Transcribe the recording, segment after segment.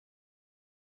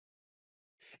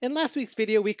In last week's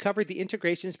video, we covered the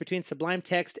integrations between Sublime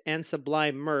Text and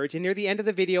Sublime Merge. And near the end of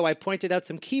the video, I pointed out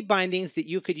some key bindings that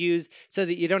you could use so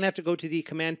that you don't have to go to the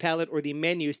command palette or the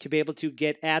menus to be able to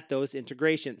get at those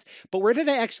integrations. But where did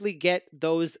I actually get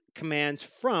those commands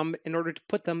from in order to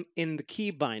put them in the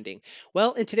key binding?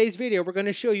 Well, in today's video, we're going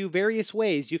to show you various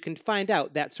ways you can find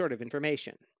out that sort of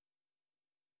information.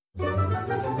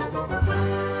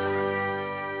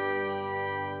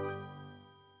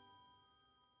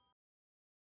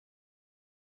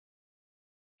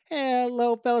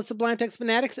 Hello, fellow Sublime Text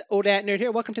fanatics. Nerd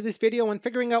here. Welcome to this video on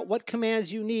figuring out what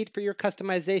commands you need for your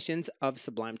customizations of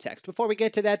Sublime Text. Before we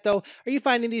get to that, though, are you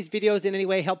finding these videos in any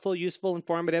way helpful, useful,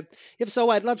 informative? If so,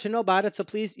 I'd love to know about it, so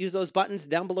please use those buttons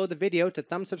down below the video to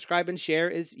thumb, subscribe, and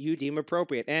share as you deem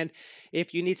appropriate. And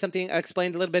if you need something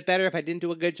explained a little bit better, if I didn't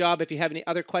do a good job, if you have any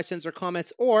other questions or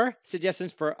comments or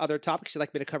suggestions for other topics you'd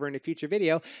like me to cover in a future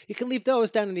video, you can leave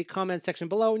those down in the comment section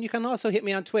below, and you can also hit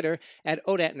me on Twitter at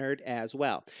OdatNerd as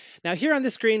well. Now here on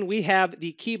the screen, we have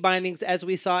the key bindings as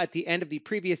we saw at the end of the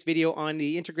previous video on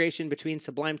the integration between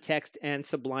Sublime Text and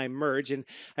Sublime Merge. And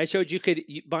I showed you could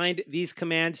bind these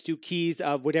commands to keys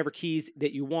of whatever keys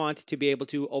that you want to be able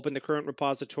to open the current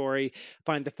repository,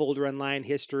 find the folder online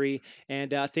history,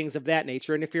 and things of that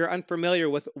nature. And if you're unfamiliar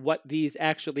with what these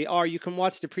actually are, you can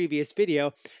watch the previous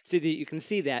video so that you can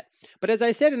see that. But as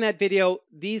I said in that video,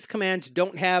 these commands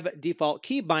don't have default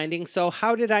key binding. So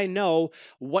how did I know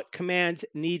what commands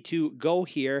need to go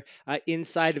here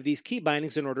inside of these key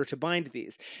bindings in order to bind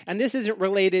these? And this isn't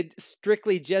related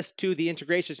strictly just to the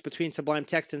integrations between Sublime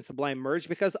Text and Sublime Merge,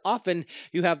 because often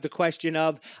you have the question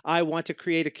of, I want to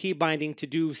create a key binding to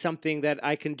do something that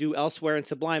I can do elsewhere in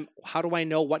Sublime. How do I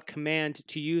know what command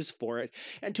to use for it?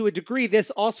 And to a degree,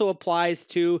 this also applies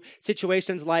to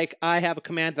situations like I have a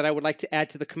command that I would like to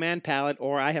add to the command palette,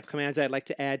 or I have commands I'd like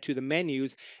to add to the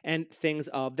menus and things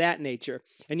of that nature.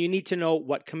 And you need to know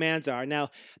what commands are.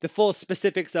 Now, the full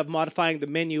specifics of modifying the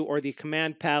menu or the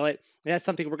command palette, that's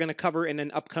something we're going to cover in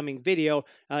an upcoming video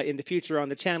in the future on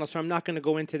the channel, so I'm not going to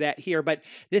go into that here, but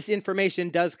this information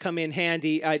does come in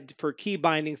handy for key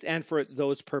bindings and for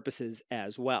those purposes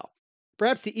as well.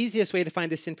 Perhaps the easiest way to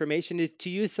find this information is to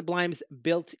use Sublime's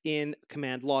built-in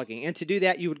command logging. And to do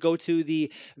that, you would go to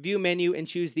the View menu and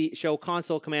choose the Show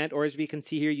Console command, or as we can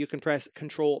see here, you can press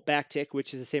Control Backtick,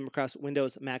 which is the same across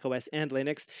Windows, macOS, and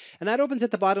Linux. And that opens at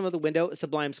the bottom of the window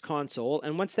Sublime's console.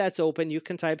 And once that's open, you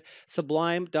can type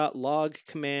sublime.log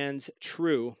commands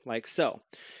true, like so.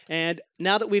 And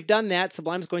now that we've done that,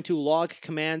 Sublime's going to log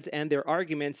commands and their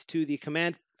arguments to the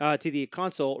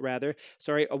console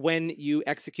when you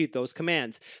execute those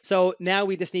commands. So now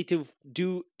we just need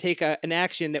to take an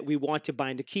action that we want to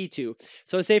bind a key to.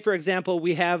 So say, for example,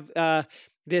 we have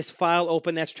this file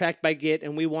open that's tracked by Git,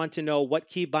 and we want to know what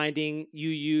key binding you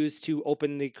use to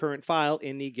open the current file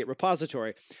in the Git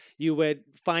repository. You would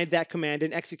find that command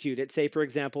and execute it. Say, for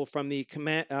example, from the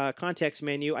context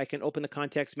menu, I can open the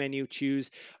context menu, choose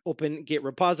Open Git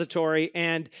Repository,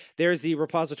 and there's the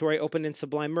repository open in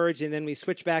Sublime Merge, and then we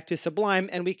switch back to Sublime,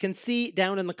 and we can see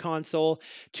down in the console,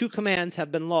 two commands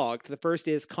have been logged. The first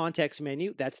is context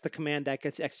menu. That's the command that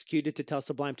gets executed to tell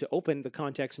Sublime to open the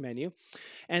context menu.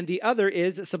 And the other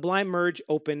is Sublime Merge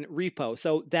Open Repo.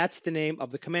 So that's the name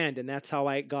of the command, and that's how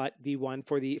I got the one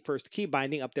for the first key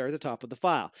binding up there at the top of the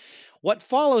file. What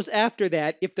follows after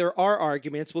that, if there are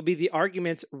arguments, will be the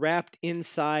arguments wrapped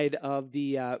inside of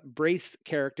the brace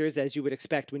characters, as you would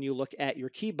expect when you look at your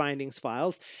key bindings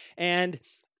files. And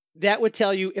that would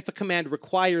tell you if a command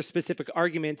requires specific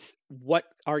arguments, what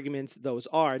arguments those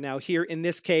are. Now here in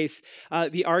this case, a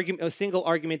single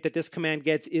argument that this command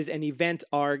gets is an event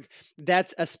arg.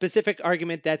 That's a specific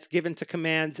argument that's given to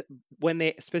commands when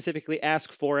they specifically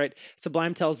ask for it.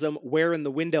 Sublime tells them where in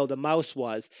the window the mouse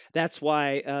was. That's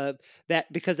why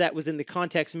because that was in the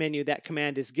context menu, that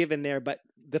command is given there, but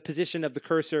the position of the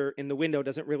cursor in the window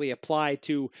doesn't really apply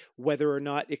to whether or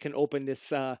not it can open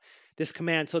this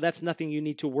command. So that's nothing you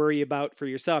need to worry about for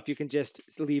yourself. You can just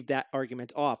leave that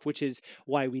argument off, which is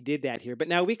why we did that here. But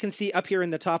now we can see up here in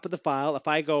the top of the file, if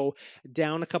I go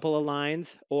down a couple of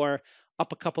lines or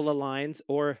up a couple of lines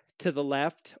or to the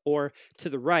left or to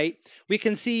the right, we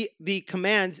can see the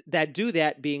commands that do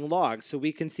that being logged. So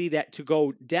we can see that to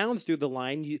go down through the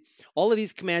line, all of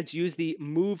these commands use the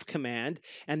move command,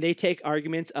 and they take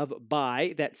arguments of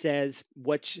by, that says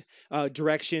which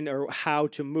direction or how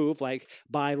to move, like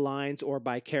by lines or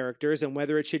by characters, and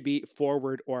whether it should be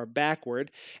forward or backward.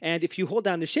 And if you hold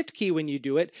down the shift key when you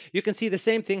do it, you can see the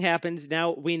same thing happens.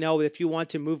 Now we know if you want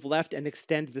to move left and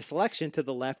extend the selection to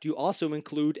the left, you also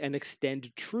include an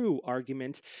extend true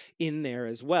argument in there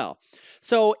as well.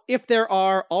 So if there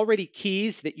are already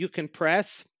keys that you can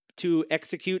press to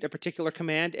execute a particular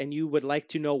command and you would like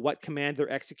to know what command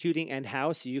they're executing and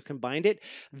how, so you can bind it,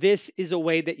 this is a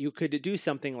way that you could do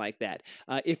something like that.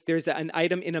 If there's an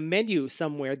item in a menu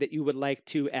somewhere that you would like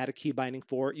to add a key binding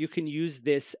for, you can use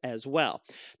this as well.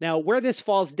 Now, where this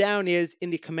falls down is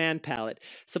in the command palette.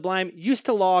 Sublime used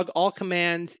to log all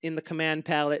commands in the command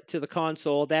palette to the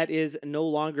console. That is no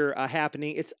longer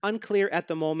happening. It's unclear at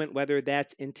the moment whether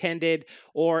that's intended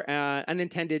or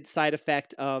unintended side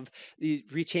effect of the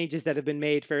rechanges that have been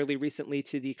made fairly recently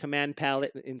to the command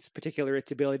palette, in particular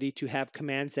its ability to have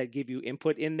commands that give you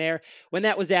input in there. When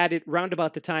that was added, round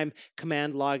about the time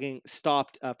command logging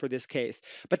stopped for this case.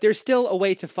 But there's still a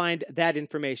way to find that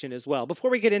information as well.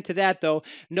 Before we get into that, though,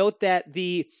 note that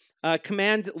the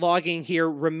command logging here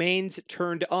remains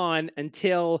turned on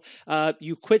until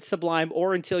you quit Sublime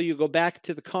or until you go back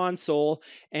to the console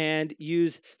and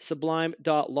use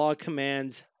sublime.log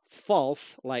commands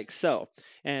false, like so.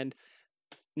 And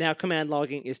now command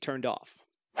logging is turned off.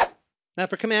 Now,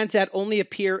 for commands that only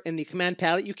appear in the command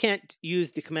palette, you can't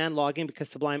use the command logging because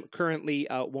Sublime currently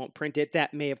won't print it.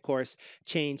 That may, of course,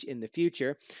 change in the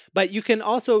future. But you can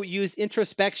also use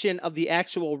introspection of the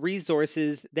actual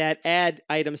resources that add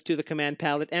items to the command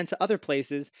palette and to other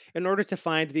places in order to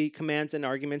find the commands and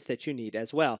arguments that you need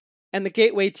as well. And the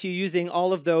gateway to using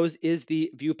all of those is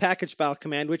the view package file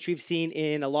command, which we've seen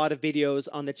in a lot of videos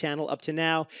on the channel up to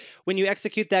now. When you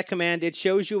execute that command, it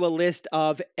shows you a list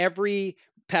of every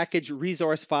package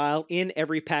resource file in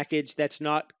every package that's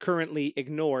not currently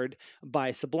ignored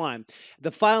by Sublime.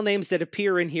 The file names that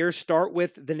appear in here start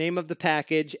with the name of the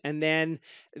package, and then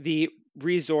the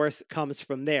resource comes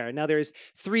from there. Now, there's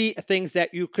three things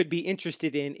that you could be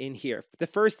interested in here. The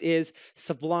first is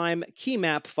Sublime key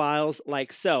map files,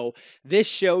 like so. This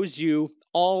shows you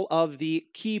all of the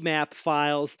key map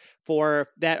files for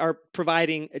that are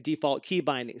providing default key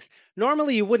bindings.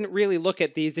 Normally, you wouldn't really look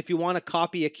at these. If you want to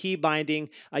copy a key binding,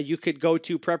 you could go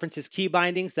to Preferences Key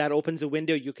Bindings. That opens a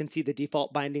window. You can see the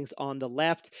default bindings on the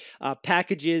left.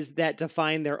 Packages that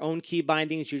define their own key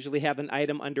bindings usually have an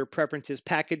item under Preferences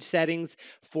Package Settings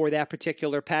for that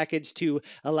particular package to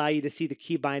allow you to see the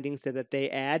key bindings that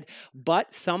they add.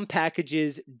 But some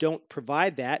packages don't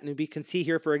provide that. And we can see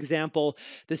here, for example,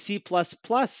 the C++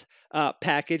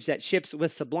 package that ships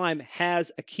with Sublime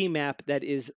has a key map that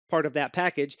is part of that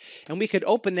package. And we could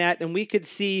open that and we could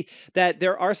see that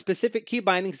there are specific key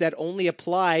bindings that only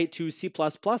apply to C++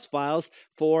 files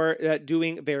for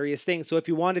doing various things. So if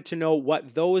you wanted to know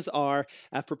what those are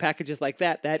for packages like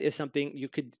that, that is something you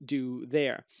could do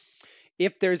there.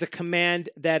 If there's a command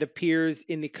that appears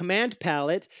in the command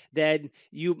palette, then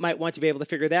you might want to be able to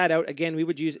figure that out. Again, we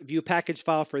would use view package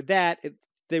file for that.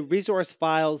 The resource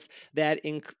files that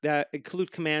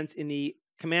include commands in the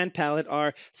command palette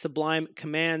are Sublime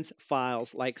commands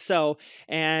files, like so.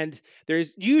 And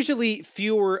there's usually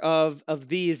fewer of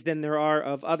these than there are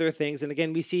of other things. And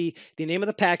again, we see the name of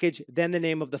the package, then the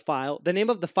name of the file. The name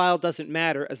of the file doesn't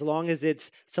matter as long as it's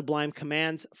Sublime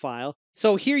commands file.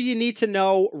 So here you need to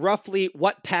know roughly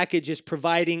what package is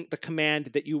providing the command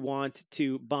that you want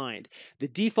to bind. The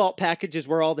default package is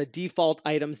where all the default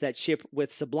items that ship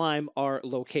with Sublime are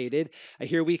located.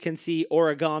 Here we can see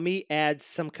origami adds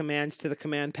some commands to the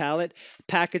command palette.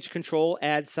 Package control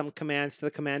adds some commands to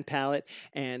the command palette,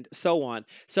 and so on.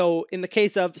 So in the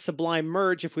case of Sublime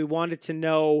merge, if we wanted to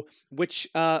know which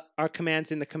our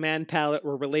commands in the command palette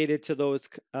were related to those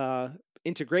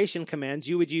integration commands,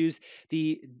 you would use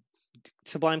the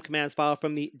Sublime commands file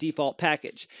from the default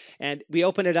package. And we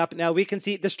open it up. Now we can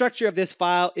see the structure of this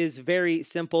file is very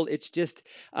simple. It's just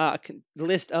a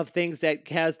list of things that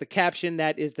has the caption,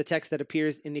 that is the text that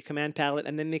appears in the command palette,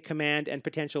 and then the command and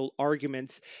potential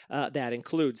arguments that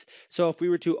includes. So if we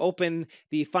were to open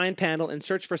the find panel and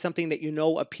search for something that you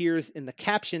know appears in the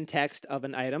caption text of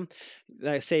an item,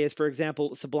 say as for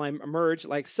example Sublime merge,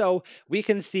 like so, we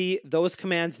can see those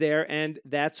commands there, and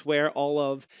that's where all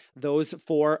of those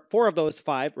four of those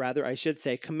five, rather, I should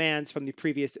say, commands from the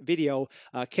previous video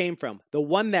came from. The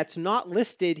one that's not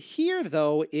listed here,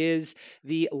 though, is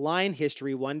the line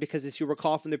history one, because as you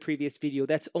recall from the previous video,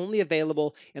 that's only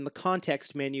available in the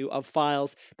context menu of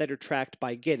files that are tracked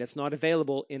by Git. It's not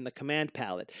available in the command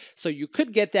palette. So you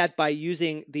could get that by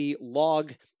using the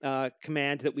log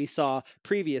command that we saw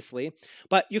previously,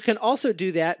 but you can also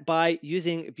do that by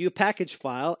using view package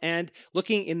file and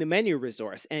looking in the menu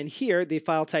resource. And here the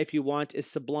file type you want is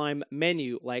Sublime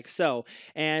menu, like so.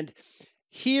 And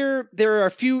here there are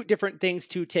a few different things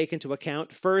to take into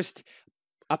account. First,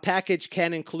 a package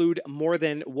can include more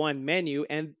than one menu,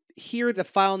 and here the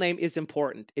file name is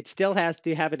important. It still has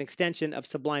to have an extension of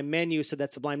Sublime menu so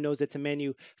that Sublime knows it's a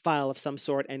menu file of some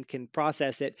sort and can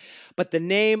process it. But the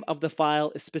name of the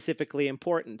file is specifically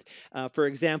important. For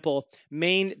example,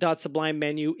 main.sublime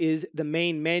menu is the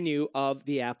main menu of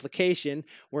the application,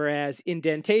 whereas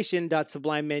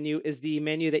indentation.sublime menu is the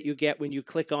menu that you get when you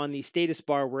click on the status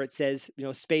bar where it says,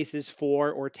 spaces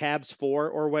for or tabs for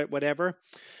or whatever.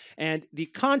 And the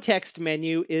context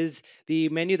menu is the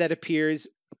menu that appears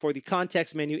for the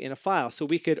context menu in a file. So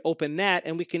we could open that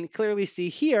and we can clearly see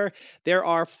here there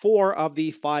are 4 of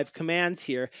the 5 commands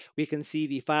here. We can see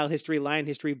the file history, line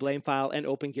history, blame file, and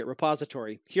open git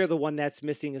repository. Here the one that's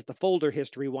missing is the folder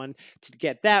history one. To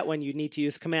get that one, you need to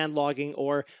use command logging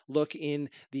or look in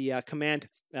the command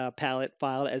palette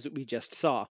file as we just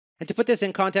saw. And to put this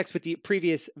in context with the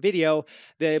previous video,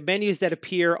 the menus that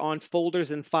appear on folders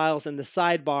and files in the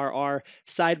sidebar are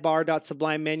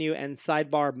sidebar.sublime menu and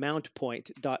sidebar mount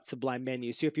point.sublime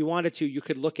menu. So if you wanted to, you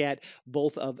could look at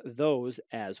both of those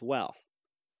as well.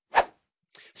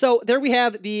 So there we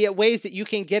have the ways that you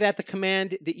can get at the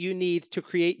command that you need to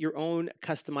create your own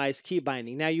customized key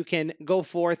binding. Now you can go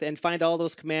forth and find all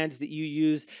those commands that you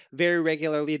use very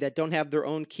regularly that don't have their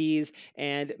own keys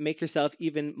and make yourself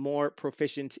even more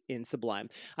proficient in Sublime.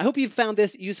 I hope you've found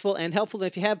this useful and helpful.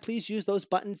 If you have, please use those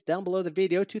buttons down below the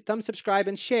video to thumb subscribe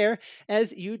and share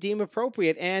as you deem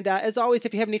appropriate. And as always,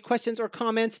 if you have any questions or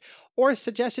comments or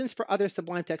suggestions for other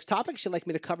Sublime Text topics you'd like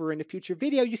me to cover in a future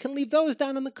video, you can leave those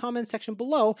down in the comment section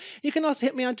below. You can also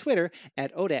hit me on Twitter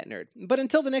at ODATNerd. But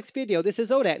until the next video, this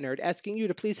is ODATNerd asking you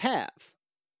to please have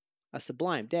a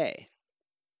sublime day.